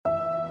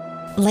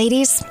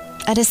Ladies,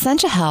 at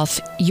Essentia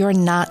Health, you're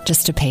not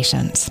just a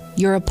patient.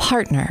 You're a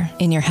partner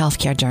in your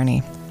healthcare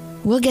journey.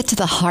 We'll get to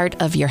the heart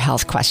of your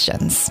health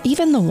questions,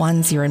 even the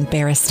ones you're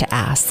embarrassed to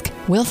ask.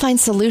 We'll find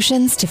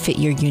solutions to fit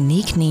your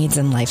unique needs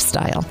and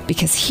lifestyle,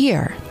 because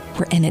here,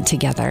 we're in it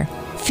together.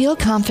 Feel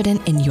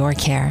confident in your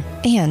care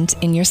and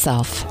in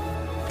yourself.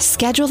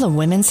 Schedule a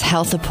women's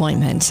health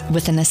appointment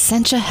with an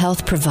Essentia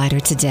Health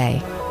provider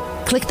today.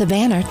 Click the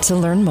banner to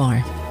learn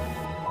more.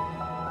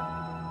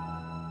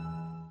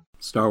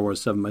 Star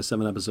Wars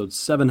 7x7, episode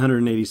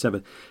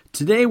 787.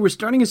 Today, we're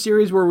starting a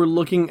series where we're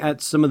looking at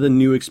some of the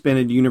new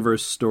expanded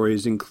universe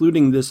stories,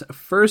 including this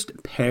first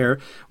pair,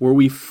 where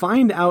we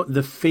find out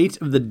the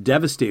fate of the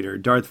Devastator,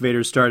 Darth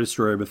Vader's Star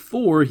Destroyer,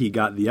 before he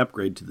got the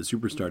upgrade to the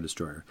Super Star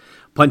Destroyer.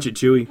 Punch it,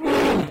 Chewie.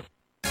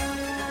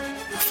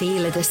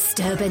 Feel a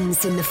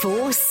disturbance in the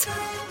Force?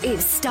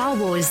 It's Star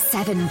Wars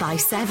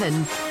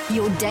 7x7,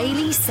 your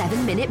daily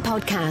 7-minute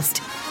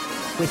podcast,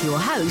 with your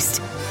host,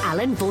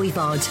 Alan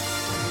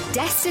Voivod.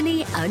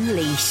 Destiny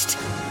Unleashed.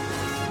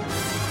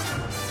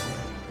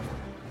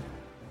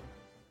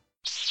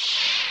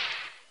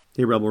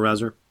 Hey, Rebel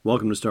Rouser.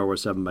 Welcome to Star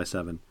Wars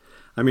 7x7.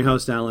 I'm your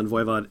host, Alan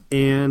Voivod,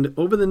 and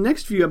over the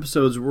next few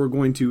episodes, we're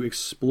going to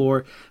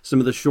explore some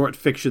of the short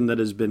fiction that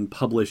has been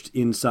published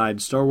inside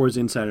Star Wars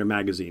Insider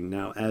magazine.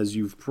 Now, as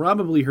you've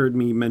probably heard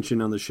me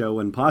mention on the show,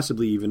 and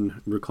possibly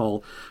even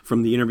recall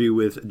from the interview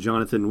with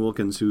Jonathan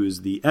Wilkins, who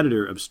is the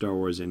editor of Star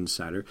Wars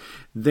Insider,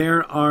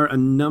 there are a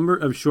number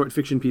of short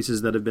fiction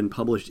pieces that have been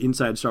published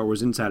inside Star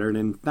Wars Insider, and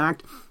in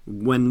fact,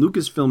 when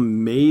Lucasfilm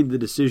made the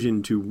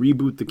decision to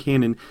reboot the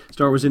canon,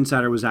 Star Wars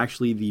Insider was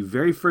actually the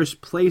very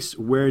first place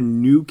where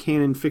new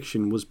canon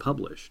fiction was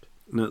published.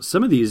 Now,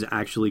 some of these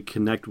actually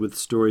connect with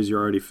stories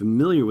you're already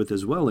familiar with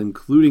as well,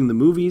 including the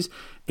movies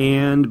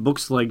and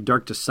books like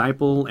Dark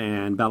Disciple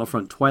and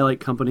Battlefront Twilight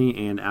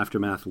Company and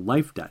Aftermath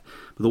Life Debt.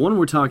 But the one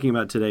we're talking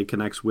about today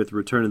connects with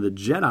Return of the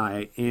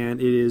Jedi,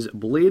 and it is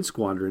Blade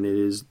Squadron. It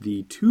is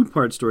the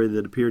two-part story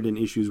that appeared in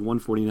issues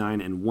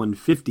 149 and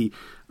 150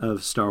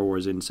 of Star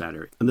Wars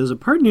Insider. And there's a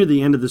part near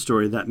the end of the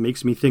story that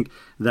makes me think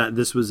that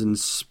this was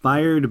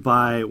inspired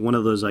by one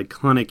of those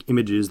iconic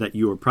images that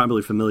you are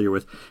probably familiar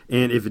with.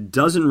 And if it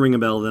doesn't ring a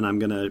bell, then I'm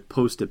going to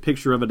post a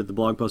picture of it at the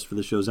blog post for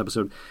the show's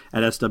episode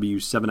at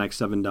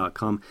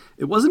sw7x7.com.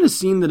 It wasn't a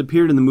scene that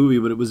appeared in the movie,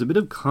 but it was a bit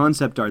of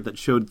concept art that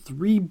showed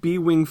 3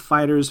 B-Wing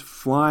fighters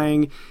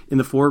flying in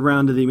the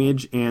foreground of the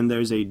image, and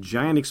there's a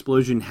giant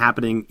explosion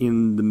happening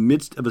in the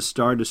midst of a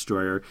Star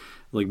Destroyer,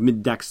 like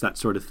mid-decks, that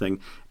sort of thing,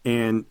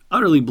 and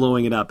utterly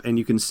blowing it up, and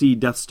you can see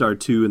Death Star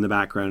 2 in the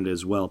background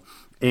as well.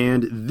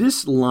 And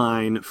this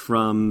line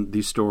from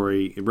the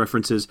story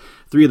references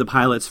 3 of the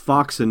pilots,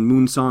 Fox and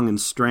Moonsong and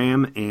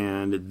Stram,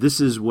 and this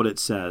is what it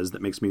says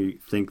that makes me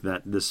think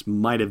that this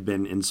might have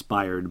been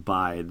inspired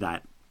by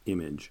that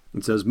image.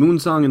 It says,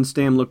 Moonsong and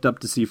Stam looked up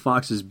to see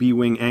Fox's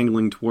B-Wing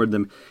angling toward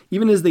them.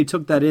 Even as they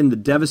took that in, the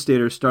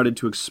Devastator started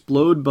to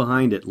explode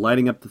behind it,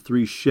 lighting up the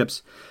 3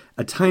 ships,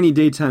 a tiny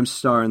daytime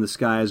star in the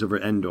skies over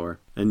Endor.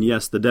 And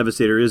yes, the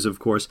Devastator is, of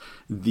course,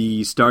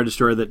 the Star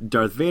Destroyer that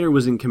Darth Vader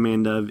was in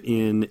command of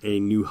in A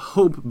New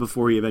Hope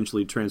before he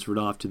eventually transferred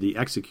off to the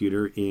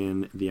Executor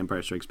in The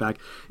Empire Strikes Back.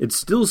 It's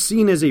still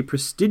seen as a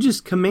prestigious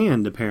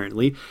command,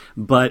 apparently,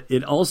 but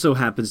it also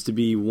happens to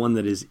be one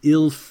that is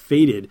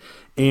ill-fated.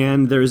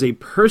 And there's a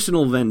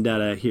personal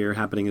vendetta here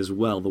happening as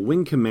well. The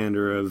wing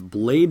commander of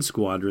Blade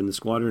Squadron, the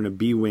squadron of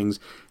B-Wings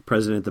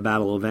present at the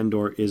Battle of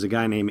Endor, is a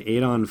guy named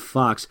Adon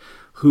Fox,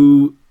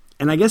 who,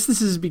 and I guess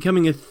this is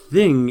becoming a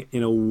thing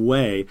in a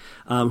way,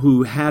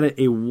 who had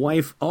a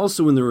wife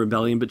also in the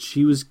rebellion, but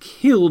she was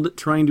killed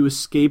trying to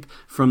escape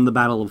from the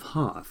Battle of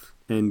Hoth,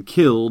 and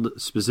killed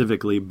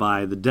specifically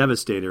by the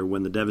Devastator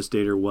when the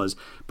Devastator was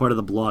part of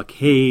the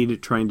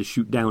blockade trying to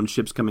shoot down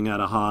ships coming out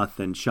of Hoth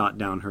and shot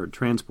down her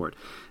transport.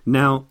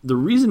 Now, the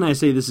reason I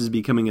say this is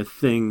becoming a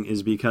thing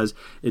is because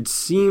it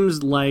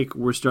seems like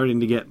we're starting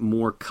to get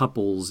more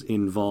couples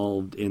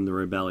involved in the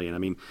rebellion. I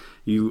mean,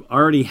 you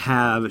already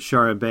have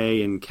Shara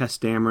Bey and Kes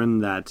Dameron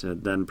that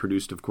then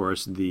produced, of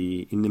course,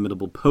 the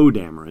inimitable Poe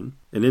Dameron.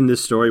 And in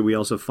this story, we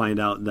also find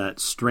out that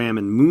Stram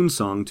and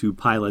Moonsong, 2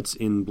 pilots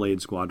in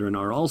Blade Squadron,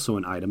 are also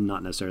an item,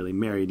 not necessarily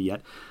married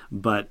yet.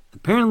 But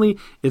apparently,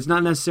 it's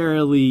not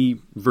necessarily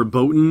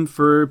verboten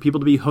for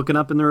people to be hooking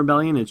up in the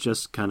rebellion. It's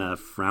just kind of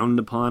frowned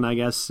upon, I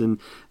guess, in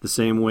the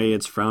same way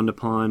it's frowned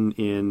upon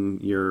in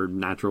your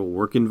natural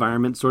work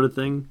environment sort of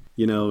thing.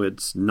 You know,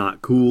 it's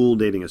not cool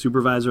dating a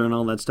supervisor and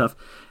all that stuff.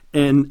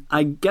 And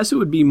I guess it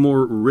would be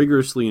more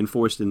rigorously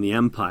enforced in the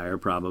Empire,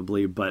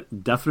 probably,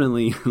 but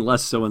definitely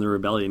less so in the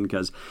Rebellion,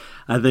 because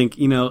I think,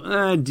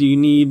 do you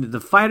need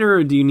the fighter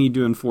or do you need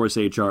to enforce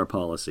HR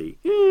policy?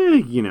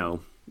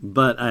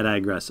 But I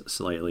digress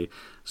slightly.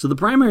 So the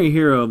primary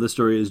hero of the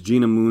story is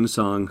Gina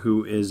Moonsong,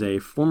 who is a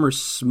former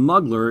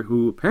smuggler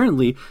who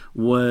apparently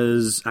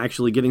was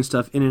actually getting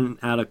stuff in and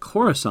out of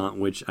Coruscant,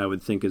 which I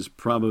would think is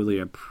probably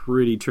a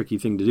pretty tricky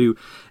thing to do.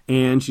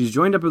 And she's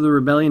joined up with the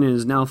rebellion and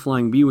is now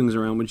flying B-Wings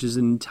around, which is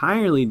an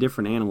entirely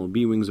different animal.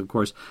 B-Wings, of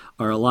course,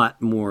 are a lot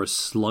more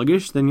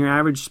sluggish than your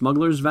average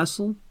smuggler's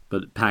vessel.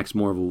 but it packs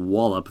more of a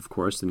wallop, of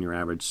course, than your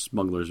average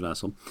smuggler's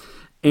vessel.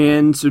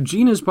 And so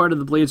Gina is part of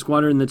the Blade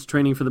Squadron that's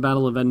training for the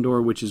Battle of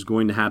Endor, which is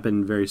going to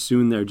happen very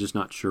soon. They're just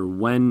not sure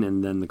when,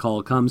 and then the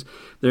call comes.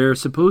 They're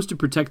supposed to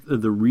protect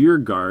the rear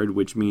guard,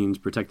 which means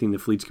protecting the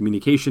fleet's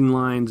communication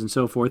lines and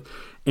so forth.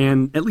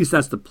 And at least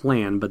that's the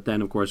plan. But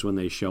then, of course, when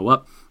they show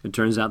up, it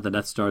turns out the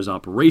Death Star is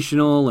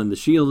operational and the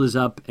shield is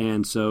up,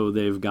 and so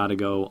they've got to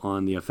go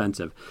on the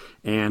offensive.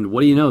 And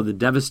what do you know? The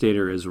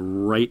Devastator is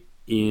right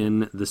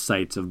in the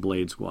sights of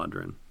Blade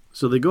Squadron.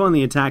 So they go on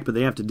the attack, but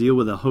they have to deal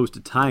with a host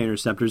of TIE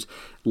interceptors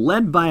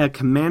led by a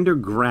Commander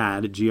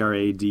Gradd,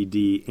 Gradd,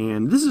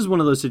 and this is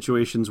one of those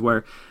situations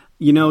where,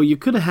 you know, you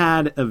could have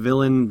had a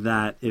villain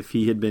that, if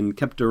he had been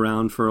kept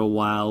around for a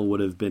while,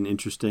 would have been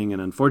interesting,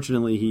 and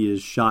unfortunately he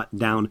is shot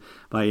down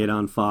by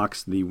Adon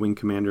Fox, the wing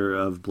commander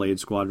of Blade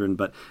Squadron,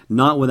 but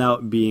not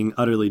without being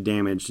utterly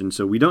damaged, and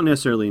so we don't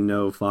necessarily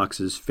know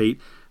Fox's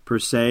fate per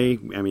se.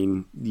 I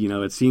mean, you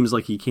know, it seems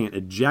like he can't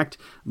eject,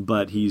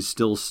 but he's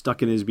still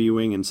stuck in his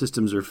B-Wing and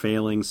systems are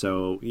failing.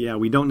 So, yeah,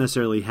 we don't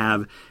necessarily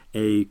have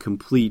a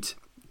complete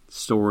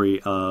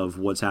story of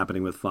what's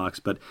happening with Fox,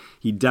 but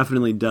he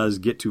definitely does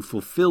get to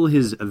fulfill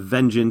his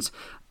vengeance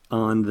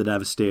on the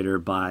Devastator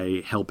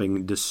by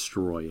helping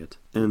destroy it.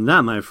 And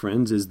that, my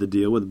friends, is the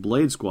deal with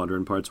Blade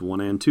Squadron Parts 1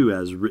 and 2,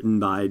 as written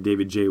by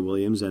David J.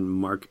 Williams and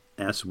Mark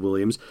S.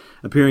 Williams,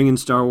 appearing in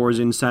Star Wars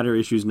Insider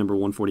issues number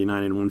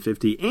 149 and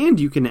 150, and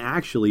you can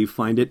actually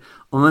find it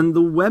on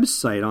the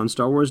website on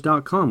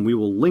StarWars.com. We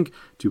will link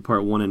to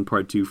Part 1 and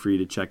Part 2 for you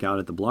to check out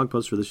at the blog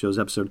post for the show's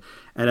episode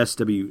at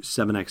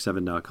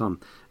SW7X7.com.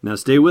 Now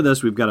stay with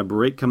us, we've got a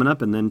break coming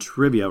up and then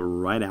trivia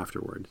right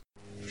afterward.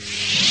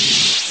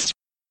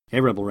 Hey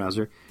Rebel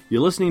Rouser,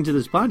 you're listening to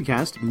this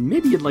podcast,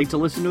 maybe you'd like to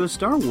listen to a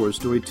Star Wars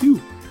story too.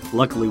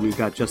 Luckily, we've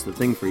got just the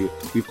thing for you.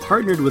 We've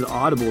partnered with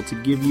Audible to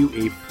give you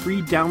a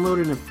free download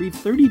and a free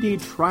 30-day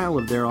trial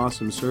of their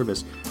awesome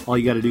service. All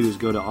you got to do is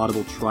go to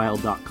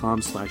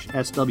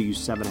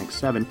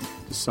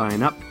audibletrial.com/SW7X7 to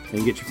sign up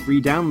and get your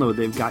free download.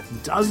 They've got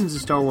dozens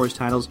of Star Wars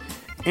titles,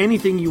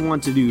 anything you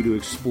want to do to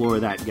explore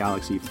that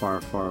galaxy far,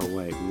 far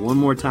away. One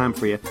more time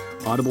for you,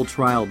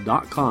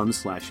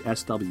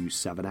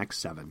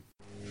 audibletrial.com/SW7X7.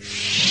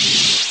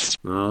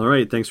 All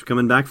right, thanks for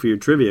coming back for your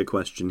trivia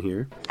question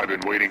here. I've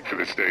been waiting for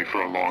this day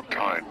for a long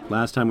time.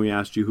 Last time we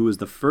asked you who was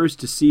the first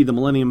to see the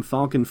Millennium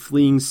Falcon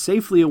fleeing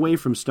safely away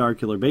from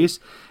Starkiller Base,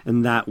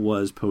 and that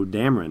was Poe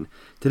Dameron.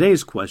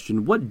 Today's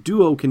question, what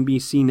duo can be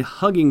seen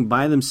hugging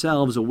by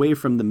themselves away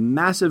from the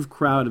massive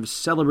crowd of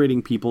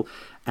celebrating people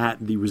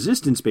at the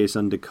Resistance base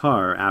on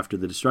D'Qar after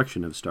the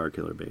destruction of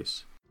Starkiller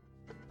Base?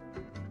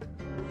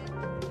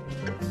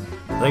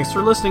 Thanks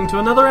for listening to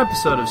another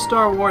episode of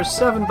Star Wars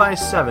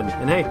 7x7.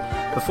 And hey,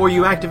 before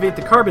you activate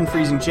the carbon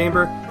freezing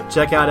chamber,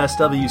 check out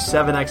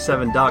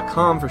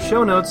SW7X7.com for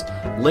show notes,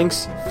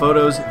 links,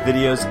 photos,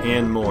 videos,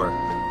 and more.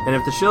 And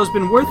if the show's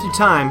been worth your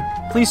time,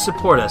 please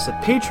support us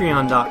at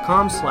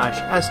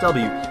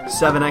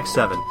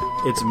patreon.com/SW7X7.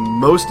 It's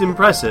most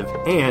impressive,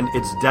 and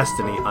it's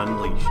destiny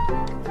unleashed.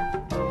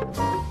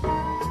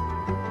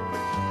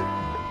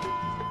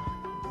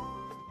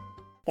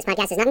 This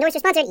podcast is not endorsed or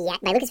sponsored yet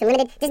by Lucasfilm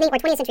Limited, Disney, or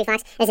 20th Century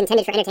Fox, and is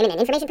intended for entertainment and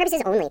information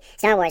purposes only.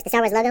 Star Wars, the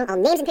Star Wars logo, all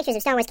names and pictures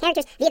of Star Wars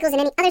characters, vehicles,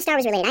 and any other Star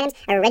Wars-related items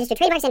are registered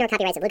trademarks and/or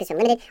copyrights of Lucasfilm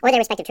Limited or their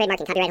respective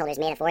trademark and copyright holders.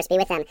 May the Force be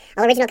with them.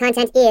 All original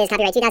content is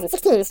copyright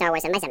 2016 Star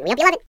Wars 7x7. We hope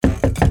you love it.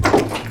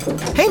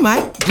 Hey,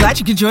 Mike. Glad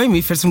you could join me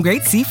for some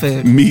great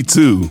seafood. Me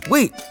too.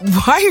 Wait,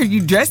 why are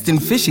you dressed in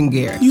fishing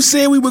gear? You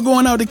said we were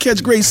going out to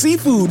catch great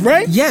seafood,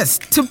 right? Yes,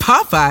 to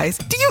Popeyes.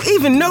 Do you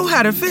even know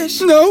how to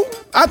fish? No,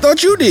 I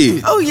thought you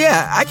did. Oh,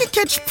 yeah, I could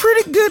catch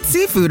pretty good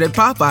seafood at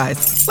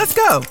Popeyes. Let's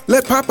go.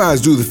 Let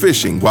Popeyes do the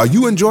fishing while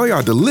you enjoy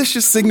our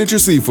delicious signature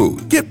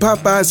seafood. Get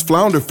Popeyes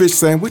Flounder Fish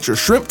Sandwich or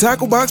Shrimp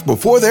Tackle Box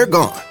before they're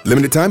gone.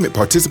 Limited time at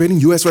participating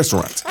U.S.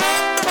 restaurants.